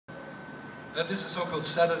This is a song called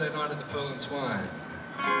Saturday Night at the Peal and Swine.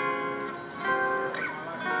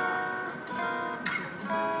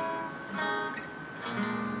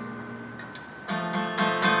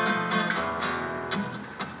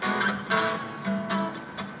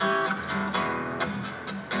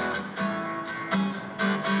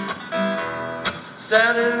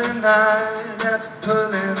 Saturday night at the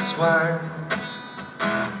Peal and Swine,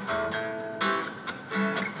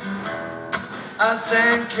 I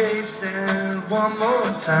sang Casey one more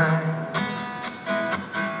time.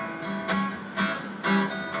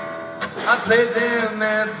 I played them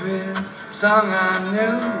every song I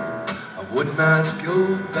knew. I would not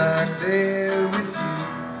go back there with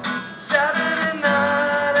you. Saturday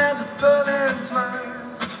night at the Peal and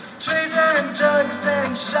Swine, trays and jugs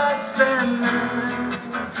and shots and wine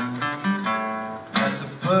at the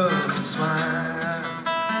Peal and Swine.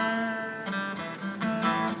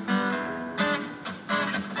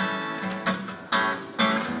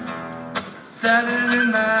 Saturday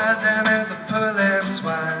night down at the Peal and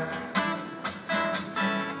Swine.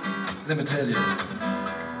 Let me tell you,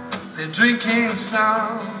 they're drinking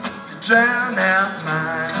songs that drown out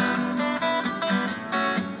mine.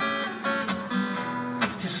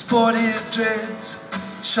 His sporty dreads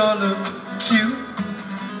sure look cute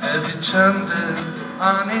as he chunders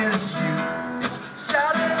on his youth. It's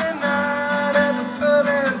Saturday night at the Peal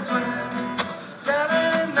and Swine.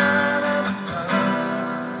 Saturday night at the Peal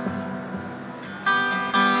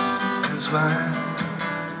and Swine.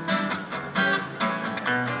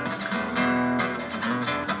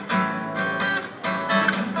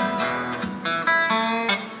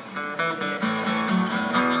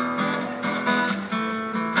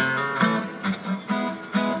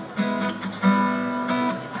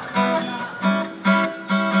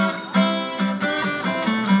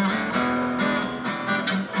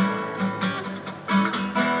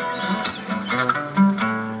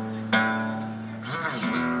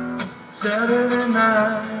 Saturday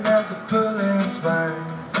night at the Peal and Swine.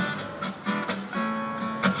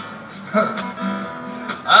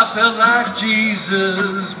 I felt like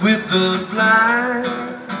Jesus with the blind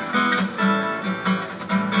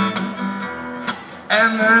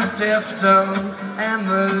and the deaf, dumb, and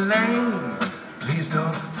the lame. Please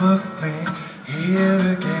don't book me here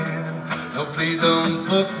again. No, please don't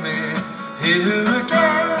book me here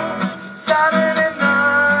again. Saturday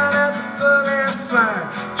night at the Peal and Swine.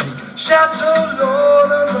 Chateau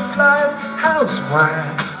Lord of the Flies, house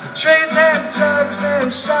wine, the trays and jugs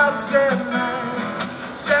and shots and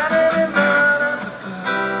lines. Saturday night at the Peal.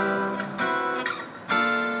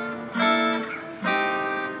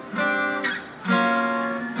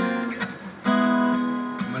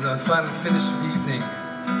 When I finally finished for the evening,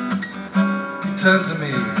 he turned to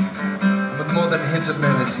me and with more than a hint of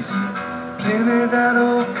menace he said, "Play me that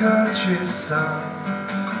old country song,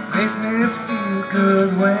 makes me feel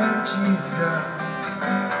good when she's gone.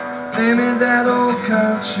 Play me that old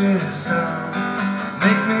country song,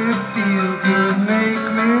 make me feel good, make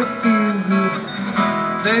me feel good.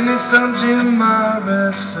 Play me some Jim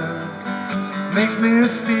Morrison, makes me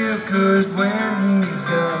feel good when he's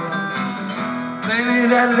gone. Play me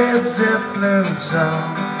that Led Zeppelin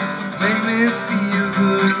song, make me feel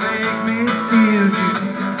good, make me feel good.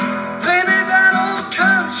 Play me that old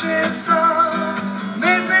country song,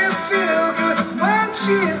 makes me feel good when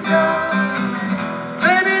she's gone.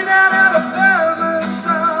 Play me that Alabama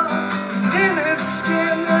song, in its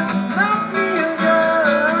skin that knocked me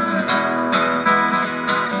young.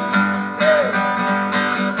 Yeah.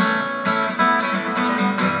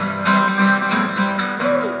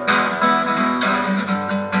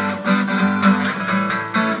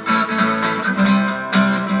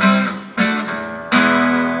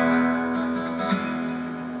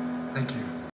 Thank you.